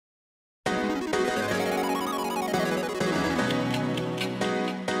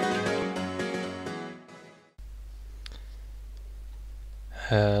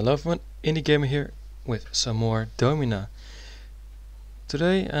Hello everyone, Indie Gamer here with some more Domina.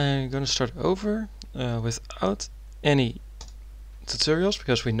 Today I'm gonna start over without any tutorials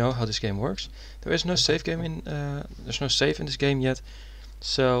because we know how this game works. There is no save game there's no save in this game yet,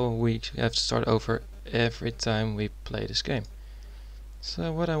 so we have to start over every time we play this game.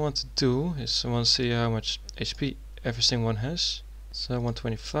 So what I want to do is I want to see how much HP every single one has. So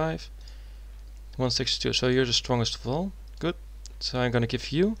 125, 162. So you're the strongest of all. Good. So I'm gonna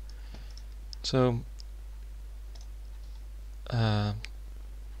give you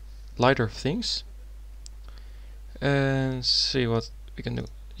lighter things and see what we can do.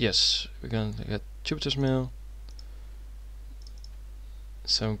 Yes, we're gonna get Jupiter's Mill,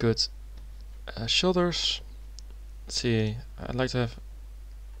 some good shoulders. Let's see, I'd like to have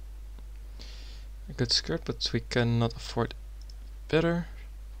a good skirt, but we cannot afford better.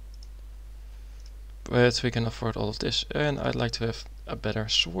 But we can afford all of this, and I'd like to have a better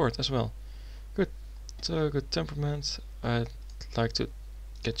sword as well. Good. So good temperament. I'd like to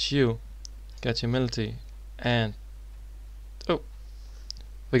get you, get humility, and oh,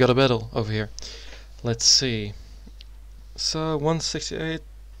 we got a battle over here. Let's see. So 168,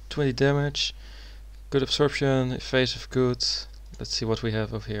 20 damage, good absorption, evasive good. Let's see what we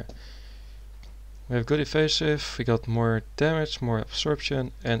have over here. We have good evasive. We got more damage, more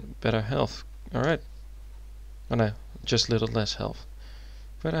absorption, and better health. All right. Oh no, just a little less health.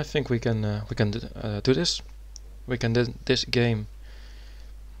 But I think we can do this. We can do this game.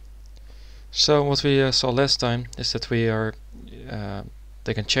 So what we saw last time is that we are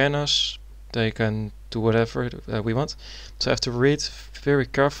they can chain us, they can do whatever we want. So I have to read very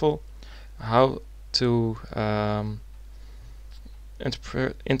careful how to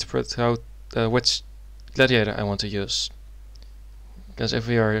interpret how which gladiator I want to use. Because if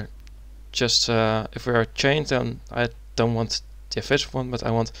we are just if we are chained, then I don't want the evasive one, but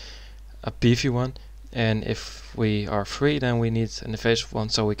I want a beefy one. And if we are free, then we need an evasive one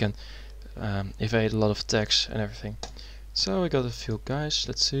so we can evade a lot of attacks and everything. So we got a few guys.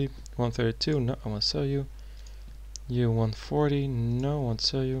 Let's see, 132. No, I want to sell you. You 140. No, I want to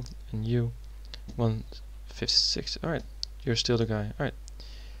sell you. And you 156. All right, you're still the guy. All right.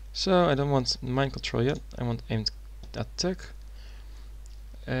 So I don't want mind control yet. I want aimed attack.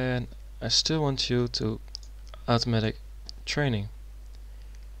 And I still want you to automatic training.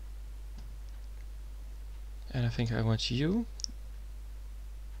 And I think I want you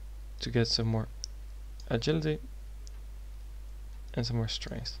to get some more agility and some more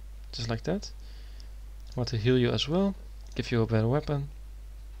strength. Just like that. I want to heal you as well. Give you a better weapon.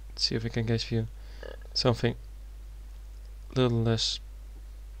 Let's see if we can give you something a little less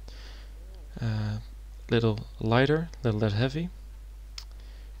little lighter, a little less heavy.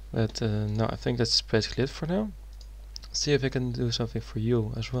 But no, I think that's basically it for now. Let's see if I can do something for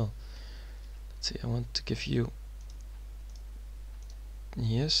you as well. Let's see, I want to give you,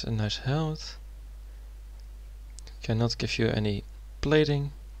 yes, a nice health. Cannot give you any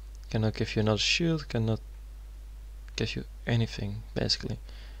plating. Cannot give you another shield. Cannot give you anything, basically.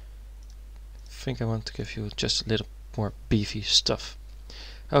 I think I want to give you just a little more beefy stuff.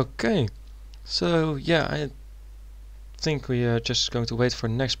 Okay, so yeah, I think we are just going to wait for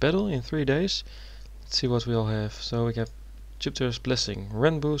the next battle in 3 days. Let's see what we all have. So we got Jupiter's Blessing,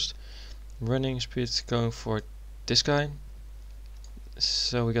 run boost, running speed, going for this guy.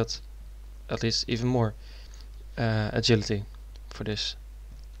 So we got at least even more agility for this.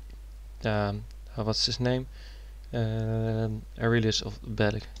 What's his name? Aurelius of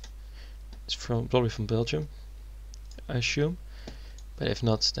Belgium. It's probably from Belgium, I assume. But if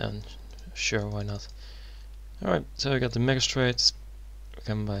not, then sure, why not? Alright, so we got the magistrates, we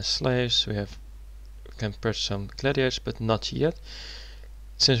can buy slaves, we can purchase some gladiators, but not yet,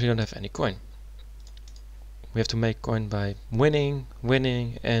 since we don't have any coin. We have to make coin by winning,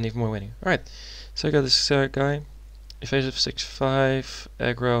 and even more winning. Alright, so I got this guy, evasive 65,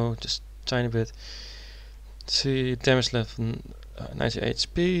 aggro, just tiny bit. Let's see, damage level 98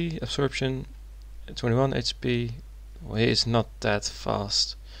 HP, absorption 21 HP. Well, he is not that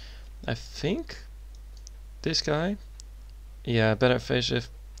fast, I think. This guy, yeah, better evasive,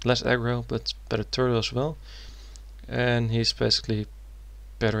 less aggro, but better turtle as well. And he's basically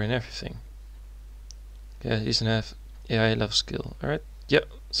better in everything. Yeah, he doesn't have AI level skill. Alright, yeah,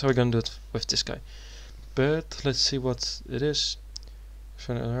 so we're gonna do it with this guy. But let's see what it is.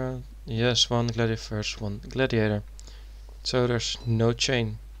 Yes, one gladiator versus one gladiator. So there's no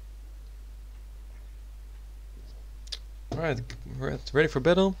chain. Alright, we're ready for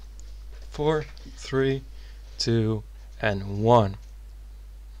battle. 4, 3, 2, and 1.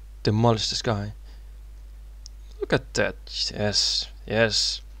 Demolish this guy. Look at that. Yes,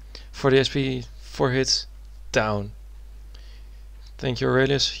 Yes. 40 SP, 4 hits, down. Thank you,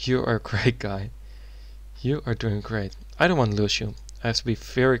 Aurelius. You are a great guy. You are doing great. I don't want to lose you. I have to be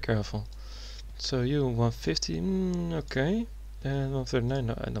very careful. So you 150, okay. And 139,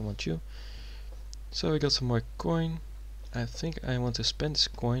 no, I don't want you. So we got some more coin. I think I want to spend this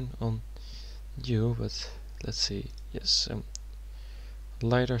coin on you, but let's see. Yes, some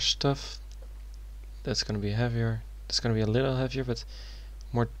lighter stuff. That's gonna be heavier. That's gonna be a little heavier, but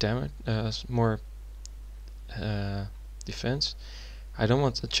more damage, more defense. I don't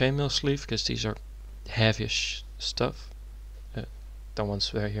want the chainmail sleeve because these are heavyish stuff. Don't want to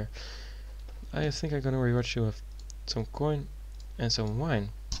swear here. I think I'm gonna reward you with some coin and some wine.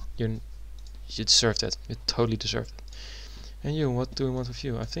 You deserve that. You totally deserve it. And you, what do we want with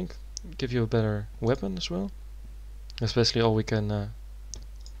you? I think give you a better weapon as well. Especially all we can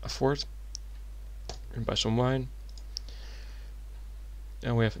afford. And buy some wine.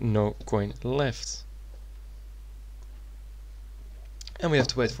 And we have no coin left. And we have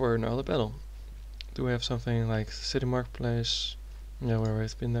to wait for another battle. Do we have something like City Marketplace? Yeah, where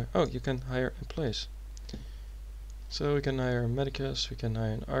we've been there. Oh, you can hire employees. So we can hire a medicus, we can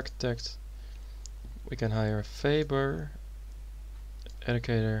hire an architect, we can hire a Faber,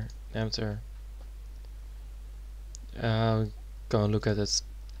 educator, amateur. Go and look at it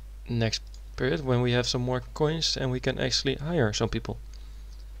next period when we have some more coins and we can actually hire some people.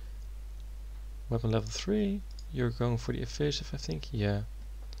 Weapon level 3. You're going for the evasive, I think. Yeah.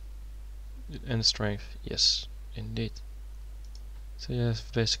 And strength. Yes, indeed. So you have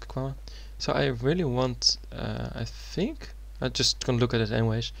basic quama. So I really want, I think, I'm just gonna look at it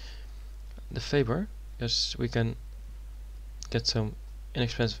anyways, the Faber, because we can get some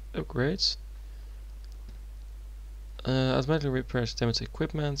inexpensive upgrades. Automatically repairs damaged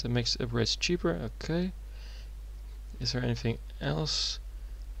equipment and makes upgrades cheaper. Okay. Is there anything else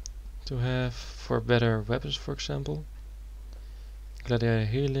to have for better weapons, for example? Gladiator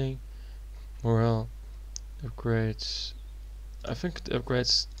healing, morale, upgrades. I think the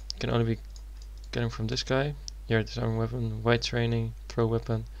upgrades can only be getting from this guy. Here, disarm weapon, white training, throw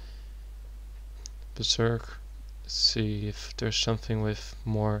weapon, berserk. Let's see if there's something with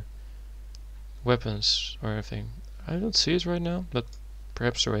more weapons or anything. I don't see it right now, but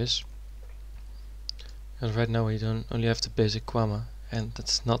perhaps there is. Because right now we don't only have the basic quama, and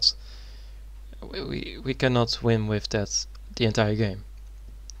that's not. We cannot win with that the entire game.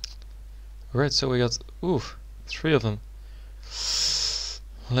 Right, so we got 3 of them.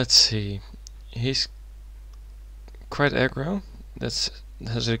 Let's see. He's quite aggro. That's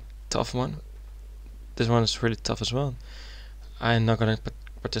a tough one. This one is really tough as well. I'm not gonna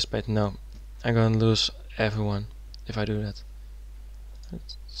participate. No, I'm gonna lose everyone if I do that.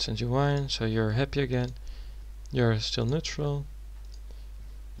 Let's send you wine, so you're happy again. You're still neutral.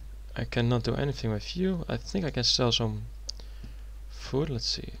 I cannot do anything with you. I think I can sell some food. Let's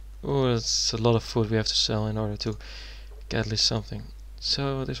see. Oh, that's a lot of food we have to sell in order to get at least something.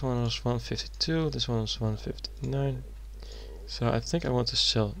 So this one was 152, this one was 159. So I think I want to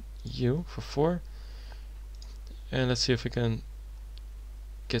sell you for 4. And let's see if we can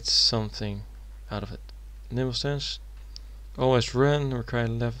get something out of it. Nimble stance. Always run, require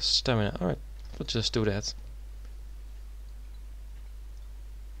level stamina. Alright, we'll just do that.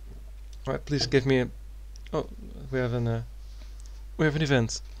 Alright, please give me a... Oh, we have an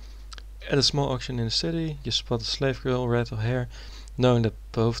event. At a small auction in the city, you spot a slave girl, red hair. Knowing that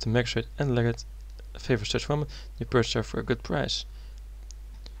both the magistrate and legate favor such woman, you purchase her for a good price.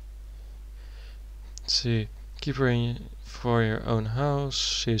 Let's see. Keep her in for your own house.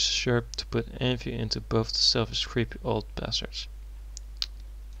 She's sure to put envy into both the selfish, creepy old bastards.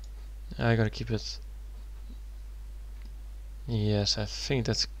 I gotta keep it. Yes, I think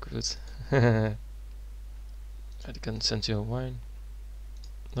that's good. I can send you a wine.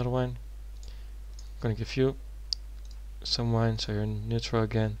 Another wine. I'm gonna give you some wine so you're neutral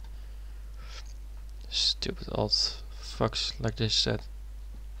again. Stupid old fucks, like they said.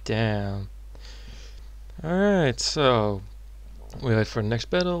 Damn. Alright, so we wait for the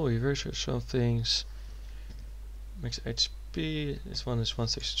next battle, we research some things. Max HP, this one is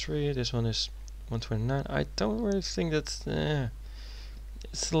 163, this one is 129. I don't really think that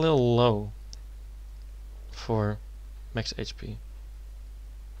it's a little low for max HP.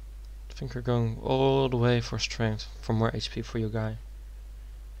 I think we're going all the way for strength, for more HP for you guy.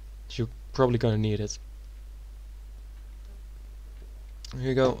 You're probably gonna need it. Here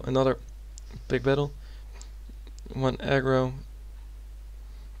you go, another big battle. 1 aggro.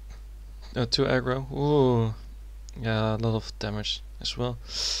 2 aggro. Ooh. Yeah, a lot of damage as well.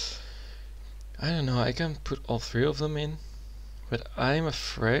 I don't know, I can put all 3 of them in But I'm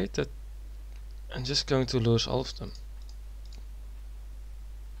afraid that I'm just going to lose all of them.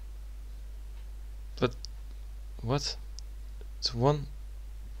 But what? It's one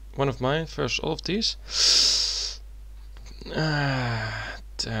of mine versus all of these? Ah,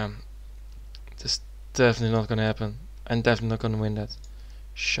 damn. This is definitely not gonna happen. I'm definitely not gonna win that.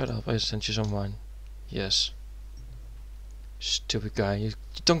 Shut up, I sent you some wine. Yes. Stupid guy, you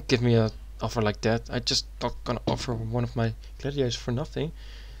don't give me a offer like that. I just not gonna offer one of my gladiators for nothing.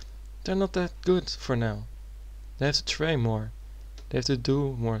 They're not that good for now. They have to train more. They have to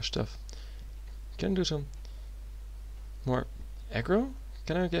do more stuff. Can I do some more aggro?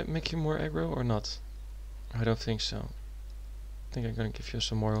 Can I make you more aggro or not? I don't think so. I think I'm gonna give you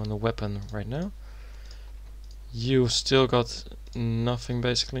some more on the weapon right now. You still got nothing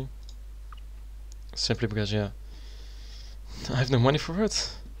basically. Simply because, yeah, I have no money for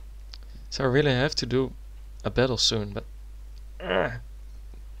it. So I really have to do a battle soon, but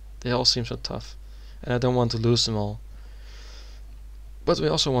they all seem so tough. And I don't want to lose them all. But we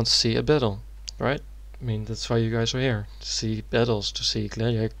also want to see a battle, right? I mean, that's why you guys are here. To see battles, to see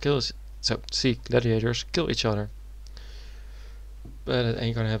gladiators kill each other. But it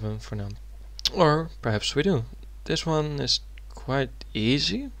ain't gonna happen for now. Or perhaps we do. This one is quite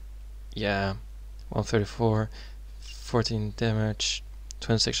easy. Yeah, 134, 14 damage,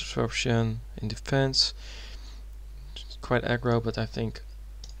 26 absorption in defense. It's quite aggro, but I think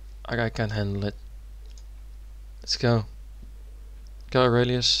I can handle it. Let's go. Go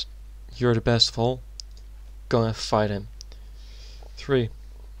Aurelius, you're the best of all. Go and fight him. 3,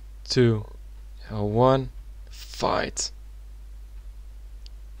 2, 1, fight.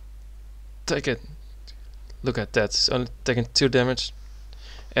 Take it. Look at that, it's only taking 2 damage.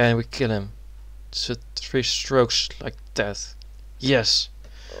 And we kill him. So 3 strokes like that. Yes.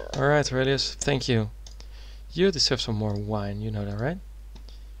 Alright Aurelius, thank you. You deserve some more wine, you know that, right?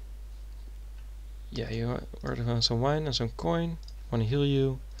 Yeah, you ordered some wine and some coin. Want to heal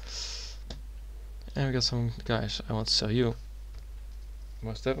you. And we got some guys I want to sell you.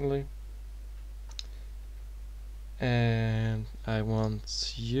 Most definitely. And I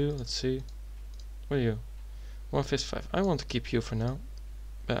want you, let's see. What are you? 155. I want to keep you for now.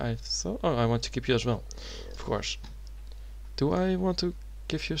 But I thought, oh, I want to keep you as well. Of course. Do I want to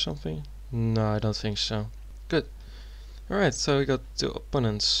give you something? No, I don't think so. Good. Alright, so we got 2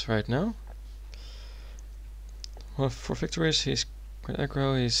 opponents right now. Well, for victories, he's quite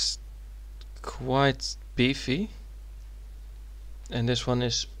aggro, he's quite beefy. And this one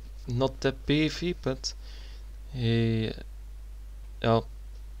is not that beefy, but he... well,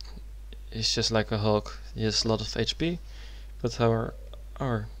 he's just like a Hulk. He has a lot of HP. But how are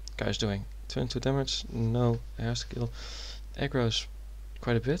our guys doing? 22 damage, no air skill. Aggro's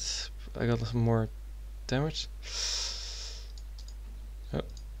quite a bit. I got some more damage. Oh.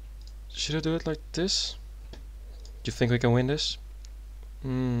 Should I do it like this? Do you think we can win this?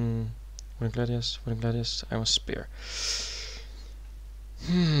 Wooden Gladius, I want spear.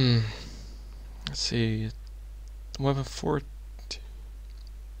 Let's see. Weapon 40.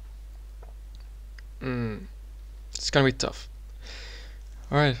 It's gonna be tough.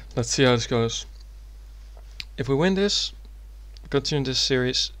 Alright, let's see how this goes. If we win this, we continue this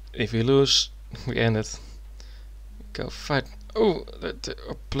series. If we lose, we end it. Go fight. Oh, they're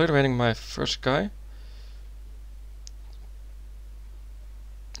obliterating my first guy.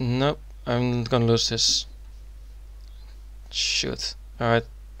 Nope, I'm gonna lose this. Shoot. Alright,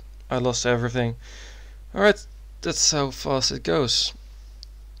 I lost everything. Alright, that's how fast it goes.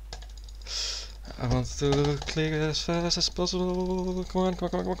 I want to click as fast as possible. Come on, come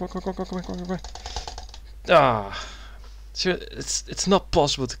on, come on, come on, come on, come on, come on, come on, come on. Ah, sure, it's not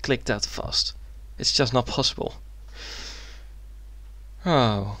possible to click that fast. It's just not possible.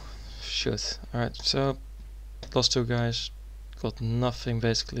 Oh, shoot. Alright, so lost 2 guys. Got nothing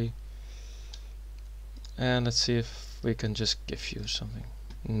basically. And let's see if we can just give you something.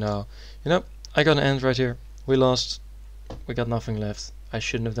 No. You know, I gotta end right here. We lost. We got nothing left. I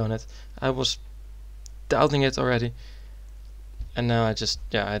shouldn't have done it. I was doubting it already. And now I just,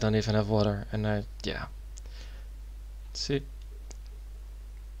 yeah, I don't even have water. And yeah. See?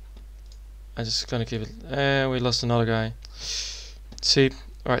 I'm just gonna keep it. We lost another guy. See?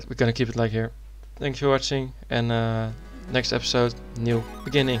 Alright, we're gonna keep it like here. Thanks for watching. And next episode, new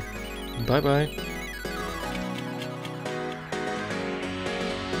beginning. Bye bye.